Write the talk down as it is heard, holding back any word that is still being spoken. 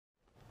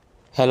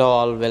Hello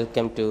all,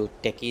 welcome to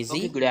Tech Okay,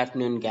 Easy. good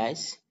afternoon,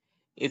 guys.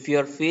 If you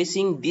are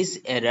facing this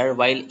error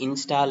while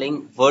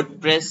installing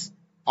WordPress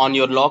on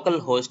your local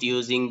host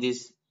using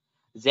this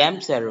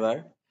Xampp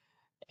server,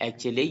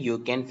 actually you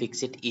can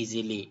fix it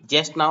easily.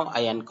 Just now I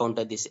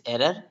encountered this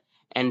error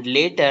and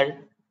later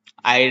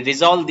I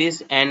resolved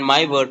this and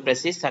my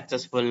WordPress is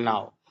successful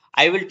now.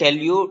 I will tell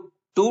you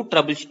two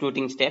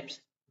troubleshooting steps.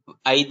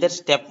 Either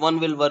step 1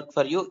 will work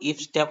for you.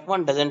 If step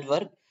 1 doesn't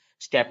work,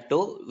 step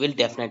 2 will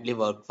definitely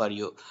work for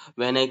you.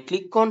 When I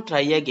click on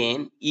try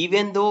again,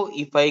 even though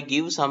if I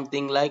give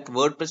something like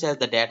WordPress as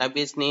the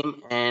database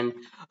name and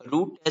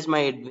root as my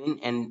admin,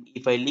 and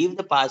if I leave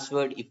the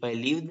password, if I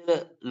leave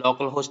the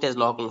localhost as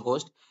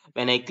localhost,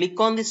 when I click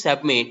on the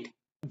submit,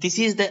 this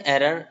is the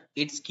error.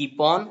 It's keep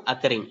on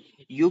occurring.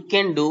 You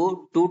can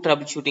do two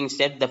troubleshooting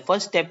steps. The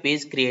first step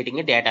is creating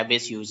a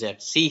database user.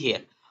 See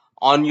here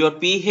on your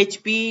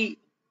PHP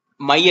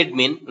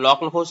myadmin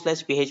localhost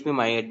slash PHP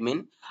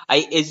myadmin.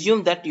 I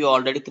assume that you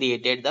already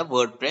created the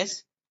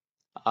WordPress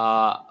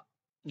uh,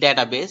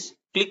 database.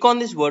 Click on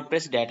this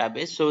WordPress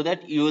database so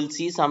that you will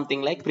see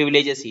something like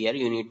privileges here.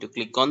 You need to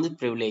click on the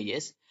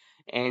privileges,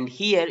 and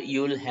here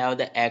you will have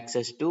the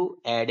access to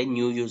add a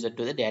new user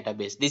to the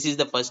database. This is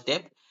the first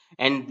step,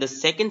 and the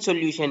second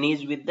solution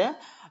is with the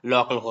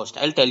localhost.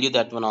 I'll tell you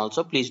that one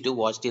also. Please do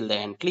watch till the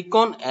end. Click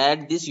on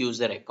add this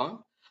user account.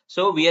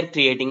 So we are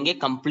creating a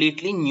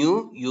completely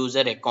new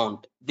user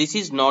account. This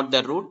is not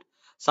the root.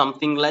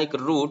 Something like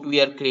root, we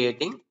are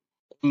creating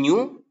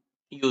new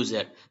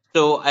user.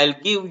 So I'll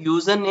give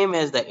username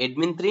as the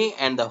admin3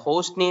 and the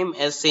host name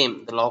as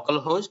same, the local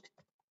host,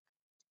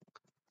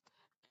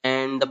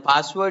 and the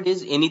password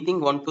is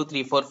anything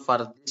 1234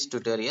 for this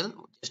tutorial,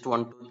 just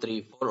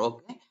 1234.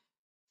 Okay,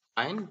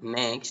 fine.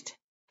 Next,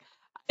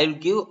 I'll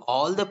give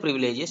all the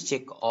privileges,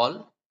 check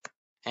all,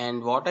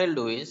 and what I'll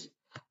do is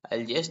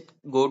I'll just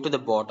go to the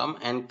bottom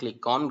and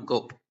click on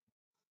go.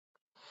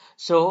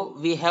 So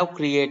we have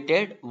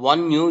created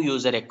one new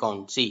user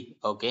account. See,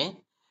 okay,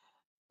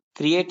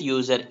 create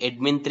user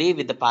admin3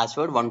 with the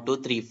password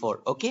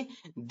 1234. Okay,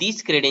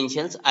 these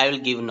credentials I will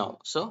give now.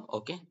 So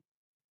okay,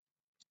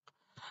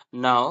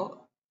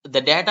 now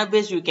the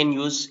database you can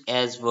use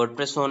as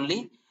WordPress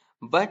only,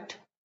 but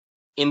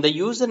in the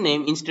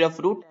username instead of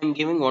root I'm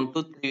giving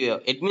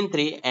 123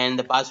 admin3 and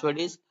the password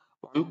is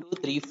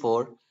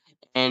 1234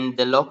 and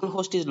the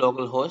localhost is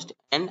localhost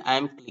and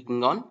I'm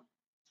clicking on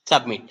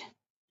submit.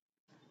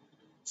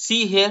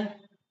 See here,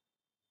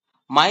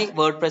 my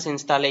WordPress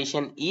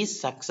installation is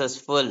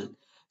successful.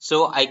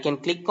 So I can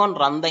click on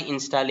run the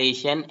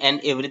installation and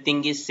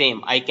everything is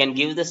same. I can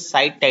give the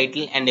site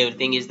title and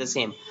everything is the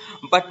same.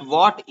 But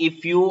what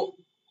if you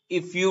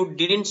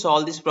didn't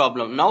solve this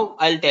problem? Now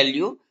I'll tell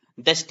you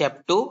the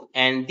step 2,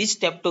 and this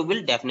step 2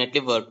 will definitely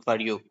work for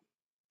you.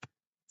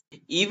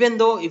 Even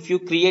though if you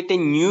create a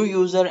new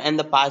user and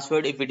the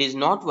password, if it is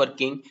not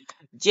working,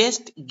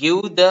 just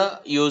give the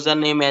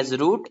username as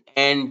root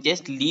and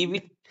just leave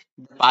it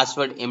the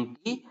password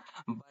empty.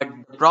 But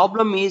the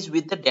problem is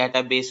with the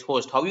database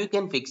host. How you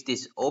can fix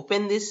this?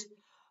 Open this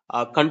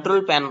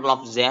control panel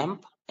of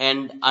Xampp,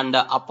 and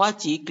under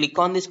Apache click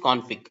on this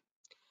config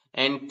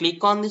and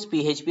click on this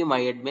php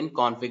myadmin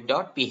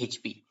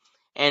config.php,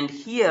 and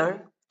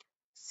here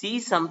see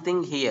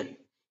something here.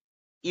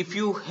 If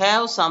you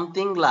have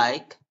something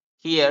like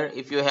here,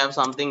 if you have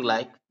something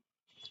like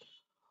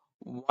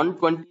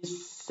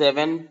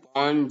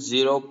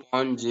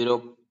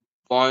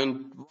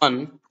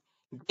 127.0.0.1,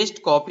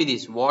 just copy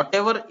this.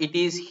 Whatever it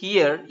is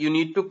here, you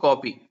need to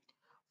copy.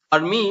 For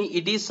me,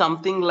 it is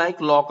something like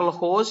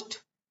localhost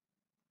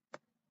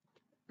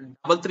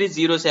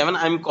 3307.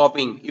 I'm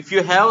copying. If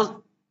you have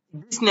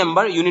this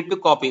number, you need to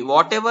copy.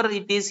 Whatever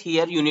it is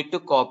here, you need to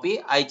copy.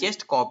 I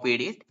just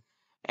copied it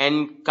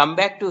and come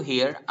back to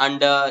here,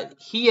 and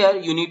here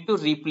you need to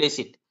replace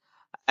it.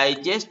 I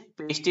just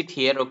paste it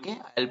here. Okay,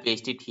 I'll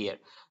paste it here.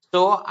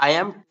 So I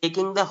am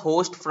taking the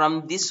host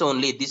from this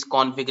only, this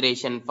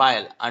configuration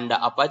file, under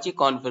Apache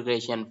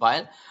configuration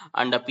file,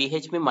 under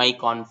php my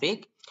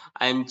config.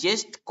 I am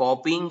just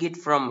copying it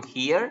from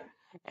here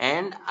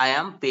and I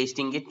am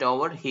pasting it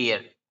over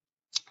here.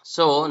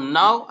 So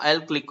now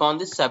I'll click on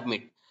the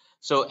submit.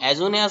 So as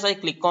soon as I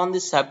click on the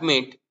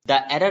submit,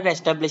 the error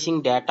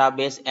establishing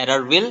database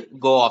error will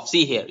go off.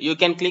 See here, you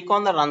can click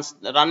on the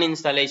run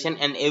installation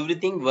and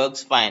everything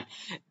works fine.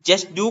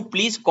 Just do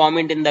please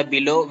comment in the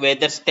below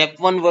whether step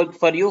 1 worked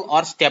for you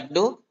or step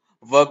 2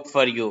 worked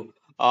for you.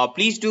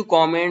 Please do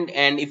comment,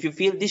 and if you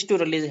feel this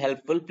tutorial is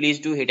helpful, please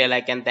do hit a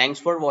like, and thanks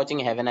for watching.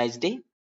 Have a nice day.